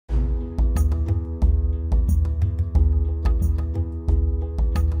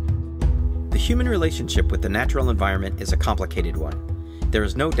human relationship with the natural environment is a complicated one. There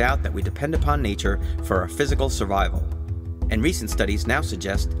is no doubt that we depend upon nature for our physical survival. And recent studies now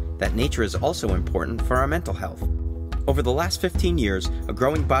suggest that nature is also important for our mental health. Over the last 15 years, a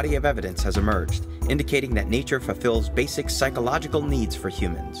growing body of evidence has emerged, indicating that nature fulfills basic psychological needs for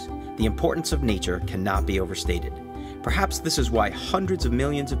humans. The importance of nature cannot be overstated. Perhaps this is why hundreds of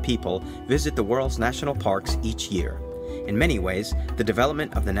millions of people visit the world's national parks each year. In many ways, the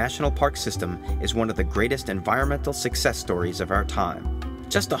development of the national park system is one of the greatest environmental success stories of our time.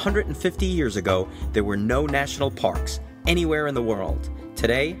 Just 150 years ago, there were no national parks anywhere in the world.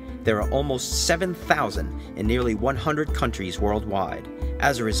 Today, there are almost 7,000 in nearly 100 countries worldwide.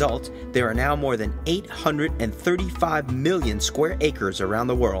 As a result, there are now more than 835 million square acres around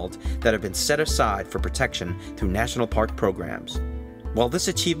the world that have been set aside for protection through national park programs. While this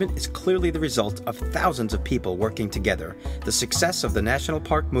achievement is clearly the result of thousands of people working together, the success of the national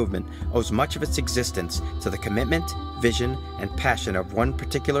park movement owes much of its existence to the commitment, vision, and passion of one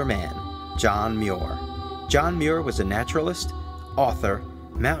particular man, John Muir. John Muir was a naturalist, author,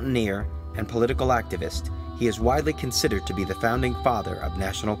 mountaineer, and political activist. He is widely considered to be the founding father of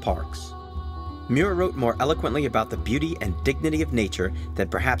national parks. Muir wrote more eloquently about the beauty and dignity of nature than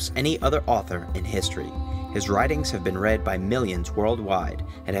perhaps any other author in history. His writings have been read by millions worldwide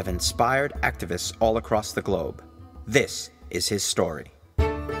and have inspired activists all across the globe. This is his story.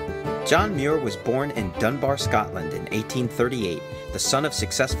 John Muir was born in Dunbar, Scotland in 1838, the son of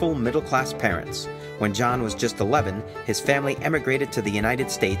successful middle-class parents. When John was just 11, his family emigrated to the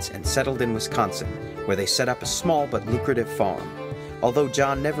United States and settled in Wisconsin, where they set up a small but lucrative farm. Although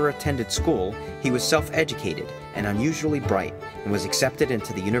John never attended school, he was self-educated and unusually bright and was accepted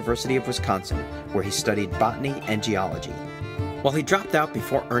into the University of Wisconsin, where he studied botany and geology. While he dropped out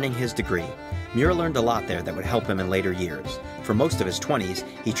before earning his degree, Muir learned a lot there that would help him in later years. For most of his 20s,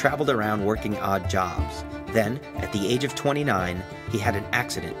 he traveled around working odd jobs. Then, at the age of 29, he had an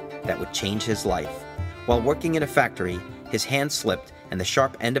accident that would change his life. While working in a factory, his hand slipped and the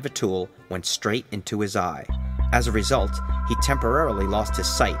sharp end of a tool went straight into his eye. As a result, he temporarily lost his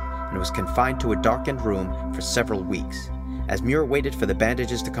sight and was confined to a darkened room for several weeks. As Muir waited for the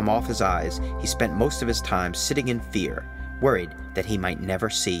bandages to come off his eyes, he spent most of his time sitting in fear, worried that he might never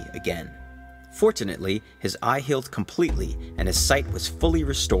see again. Fortunately, his eye healed completely and his sight was fully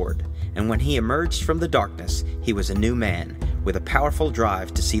restored, and when he emerged from the darkness, he was a new man, with a powerful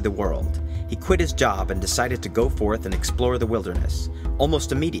drive to see the world. He quit his job and decided to go forth and explore the wilderness.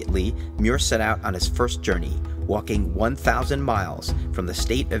 Almost immediately, Muir set out on his first journey, walking 1,000 miles from the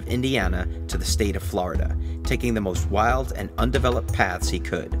state of Indiana to the state of Florida, taking the most wild and undeveloped paths he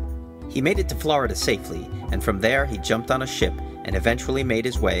could. He made it to Florida safely, and from there he jumped on a ship and eventually made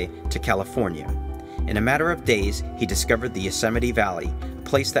his way to California. In a matter of days, he discovered the Yosemite Valley, a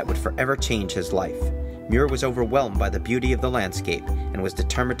place that would forever change his life. Muir was overwhelmed by the beauty of the landscape and was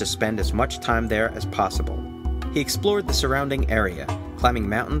determined to spend as much time there as possible. He explored the surrounding area, climbing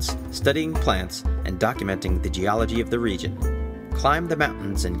mountains, studying plants, and documenting the geology of the region. "Climb the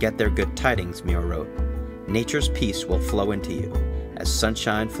mountains and get their good tidings," Muir wrote. "Nature's peace will flow into you, as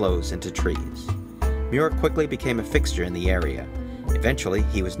sunshine flows into trees." Muir quickly became a fixture in the area. Eventually,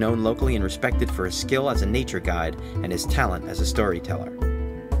 he was known locally and respected for his skill as a nature guide and his talent as a storyteller.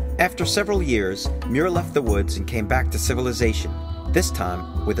 After several years, Muir left the woods and came back to civilization, this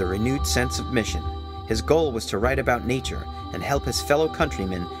time with a renewed sense of mission. His goal was to write about nature and help his fellow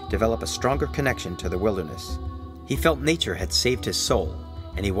countrymen develop a stronger connection to the wilderness. He felt nature had saved his soul,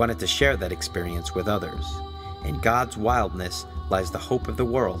 and he wanted to share that experience with others. "In God's wildness lies the hope of the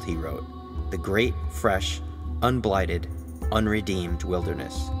world," he wrote. "The great, fresh, unblighted, unredeemed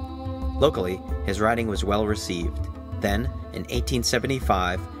wilderness." Locally, his writing was well received. Then, in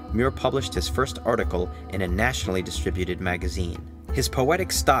 1875, Muir published his first article in a nationally distributed magazine. His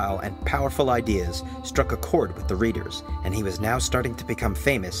poetic style and powerful ideas struck a chord with the readers, and he was now starting to become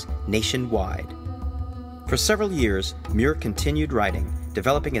famous nationwide. For several years, Muir continued writing,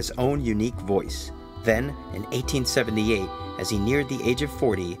 developing his own unique voice. Then, in 1878, as he neared the age of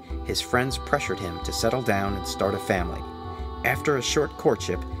 40, his friends pressured him to settle down and start a family. After a short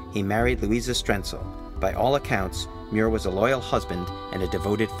courtship, he married Louisa Strentzel. By all accounts, Muir was a loyal husband and a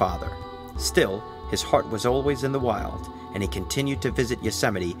devoted father. Still, his heart was always in the wild, and he continued to visit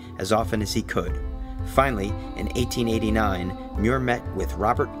Yosemite as often as he could. Finally, in 1889, Muir met with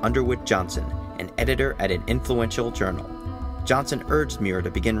Robert Underwood Johnson, an editor at an influential journal. Johnson urged Muir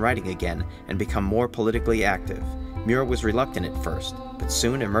to begin writing again and become more politically active. Muir was reluctant at first, but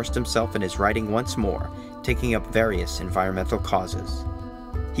soon immersed himself in his writing once more, taking up various environmental causes.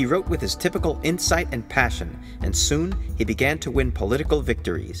 He wrote with his typical insight and passion, and soon he began to win political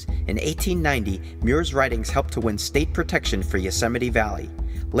victories. In 1890, Muir's writings helped to win state protection for Yosemite Valley.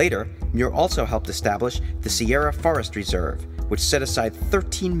 Later, Muir also helped establish the Sierra Forest Reserve, which set aside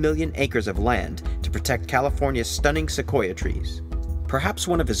 13 million acres of land to protect California's stunning sequoia trees. Perhaps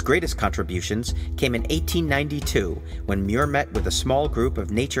one of his greatest contributions came in 1892 when Muir met with a small group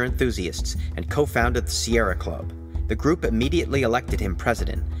of nature enthusiasts and co-founded the Sierra Club. The group immediately elected him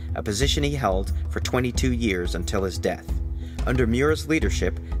president, a position he held for 22 years until his death. Under Muir's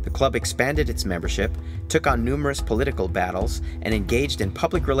leadership, the club expanded its membership, took on numerous political battles, and engaged in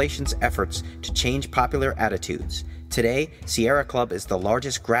public relations efforts to change popular attitudes. Today, Sierra Club is the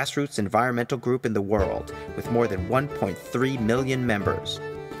largest grassroots environmental group in the world, with more than 1.3 million members.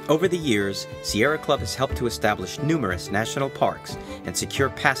 Over the years, Sierra Club has helped to establish numerous national parks and secure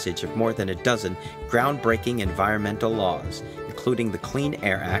passage of more than a dozen groundbreaking environmental laws, including the Clean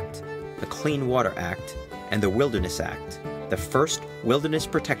Air Act, the Clean Water Act, and the Wilderness Act, the first wilderness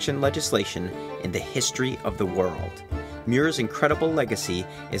protection legislation in the history of the world. Muir's incredible legacy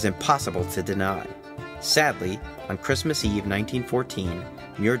is impossible to deny. Sadly, on Christmas Eve 1914,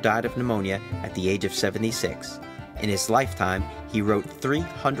 Muir died of pneumonia at the age of 76. In his lifetime, he wrote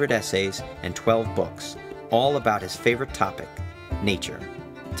 300 essays and 12 books, all about his favorite topic, nature.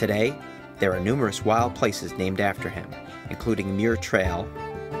 Today, there are numerous wild places named after him, including Muir Trail,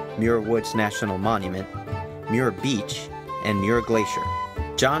 Muir Woods National Monument, Muir Beach, and Muir Glacier.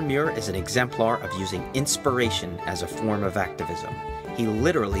 John Muir is an exemplar of using inspiration as a form of activism. He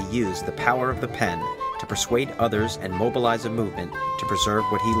literally used the power of the pen to persuade others and mobilize a movement to preserve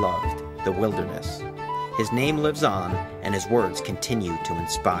what he loved, the wilderness. His name lives on, and his words continue to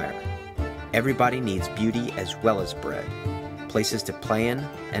inspire. Everybody needs beauty as well as bread, places to play in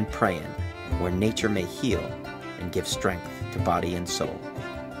and pray in, where nature may heal and give strength to body and soul.